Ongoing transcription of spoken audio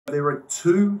There are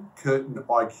two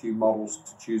CurtainIQ models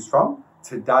to choose from.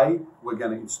 Today, we're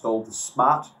going to install the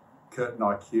Smart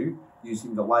CurtainIQ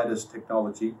using the latest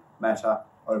technology, Matter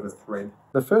over Thread.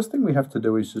 The first thing we have to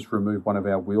do is just remove one of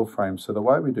our wheel frames. So the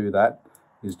way we do that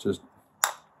is just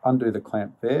undo the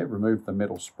clamp there, remove the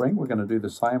metal spring. We're going to do the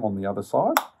same on the other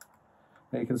side.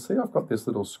 Now you can see I've got this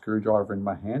little screwdriver in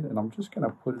my hand and I'm just going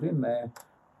to put it in there,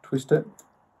 twist it,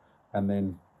 and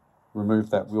then remove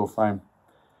that wheel frame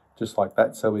just like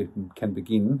that, so we can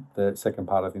begin the second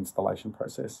part of the installation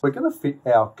process. We're going to fit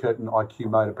our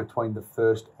CurtainIQ motor between the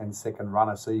first and second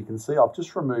runner. So you can see I've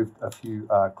just removed a few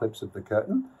clips of the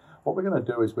curtain. What we're going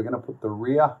to do is we're going to put the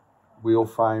rear wheel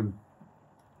frame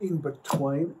in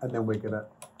between, and then we're going to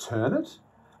turn it,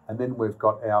 and then we've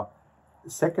got our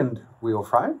second wheel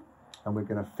frame and we're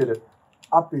going to fit it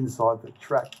up inside the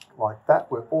track like that.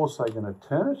 We're also going to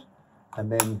turn it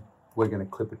and then we're going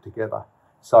to clip it together.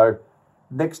 So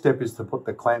next step is to put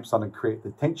the clamps on and create the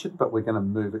tension, but we're going to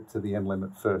move it to the end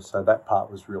limit first. So that part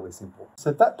was really simple.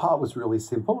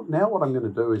 Now what I'm going to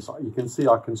do is, you can see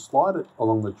I can slide it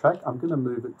along the track. I'm going to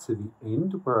move it to the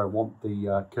end where I want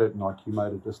the CurtainIQ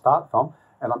motor to start from.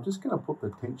 And I'm just going to put the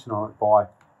tension on it by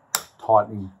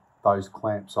tightening those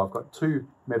clamps. So I've got two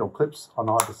metal clips on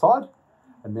either side.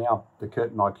 And now the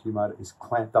CurtainIQ motor is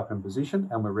clamped up in position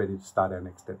and we're ready to start our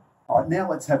next step. All right, now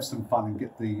let's have some fun and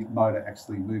get the motor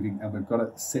actually moving, and we've got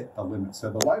to set the limit. So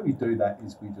the way we do that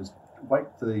is we just wake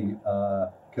the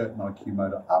CurtainIQ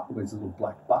motor up. There's a little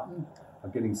black button.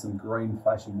 I'm getting some green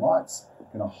flashing lights.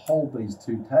 I'm going to hold these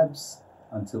two tabs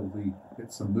until we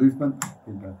get some movement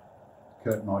in the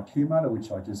CurtainIQ motor,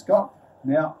 which I just got.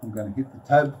 Now I'm going to hit the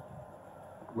tab.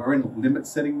 We're in limit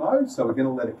setting mode, so we're going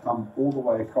to let it come all the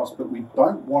way across, but we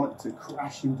don't want it to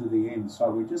crash into the end. So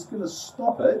we're just going to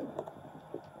stop it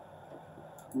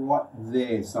right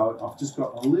there. So I've just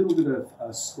got a little bit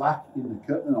of slack in the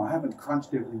curtain. I haven't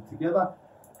crunched everything together.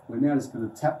 We're now just going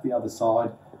to tap the other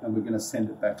side and we're going to send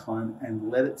it back home and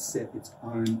let it set its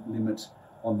own limit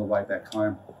on the way back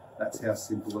home. That's how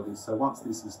simple it is. So once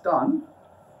this is done,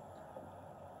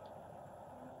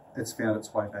 it's found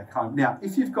its way back home. Now,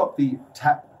 if you've got the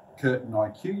Tap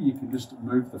CurtainIQ, you can just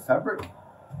move the fabric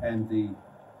and the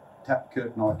Tap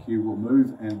CurtainIQ will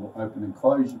move and will open and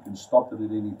close. You can stop it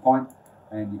at any point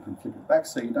and you can flick it back,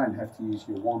 so you don't have to use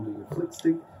your wand or your flick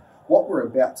stick. What we're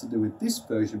about to do with this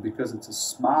version, because it's a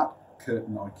Smart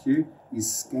CurtainIQ,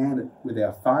 is scan it with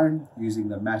our phone using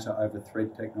the Matter over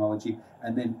Thread technology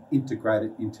and then integrate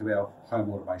it into our home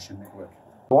automation network.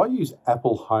 So I use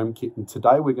Apple HomeKit, and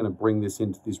today we're going to bring this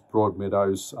into this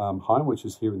Broadmeadows home, which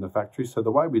is here in the factory. So the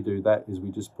way we do that is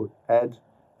we just put add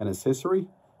an accessory,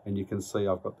 and you can see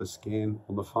I've got the scan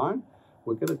on the phone.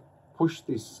 We're going to push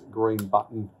this green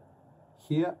button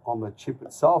here on the chip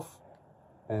itself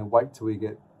and wait till we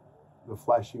get the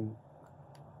flashing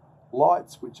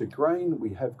lights, which are green.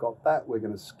 We have got that. We're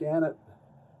going to scan it.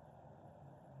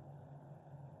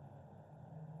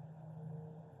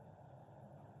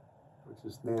 Which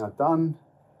is now done.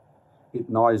 It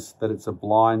knows that it's a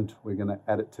blind. We're going to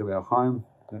add it to our home.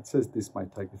 And it says this may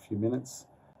take a few minutes.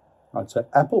 All right, so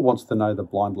Apple wants to know the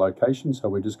blind location, so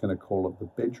we're just going to call it the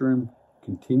bedroom.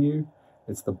 Continue.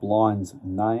 It's the blind's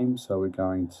name, so we're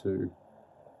going to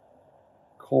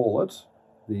call it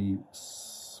the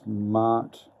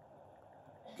Smart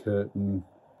CurtainIQ,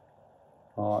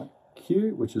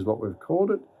 which is what we've called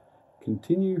it.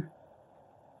 Continue.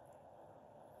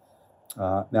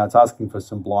 Now it's asking for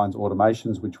some blinds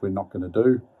automations, which we're not going to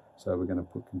do. So we're going to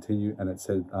put continue, and it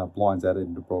said blinds added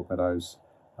into Broadmeadows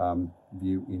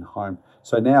view in home.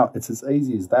 So now it's as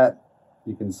easy as that.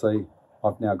 You can see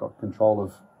I've now got control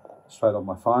of straight on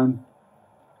my phone,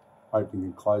 opening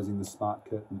and closing the Smart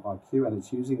CurtainIQ, and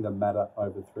it's using the Matter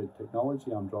over Thread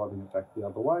technology. I'm driving it back the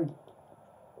other way.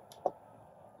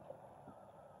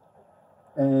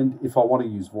 And if I want to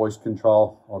use voice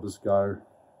control, I'll just go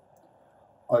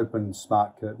open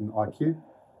Smart CurtainIQ.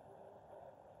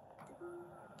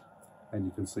 And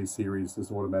you can see Siri is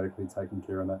just automatically taking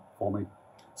care of that for me.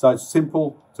 So it's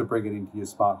simple to bring it into your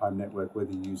smart home network,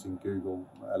 whether you're using Google,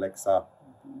 Alexa,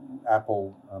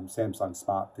 Apple, Samsung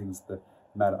SmartThings. The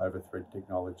Matter over Thread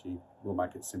technology will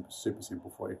make it super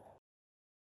simple for you.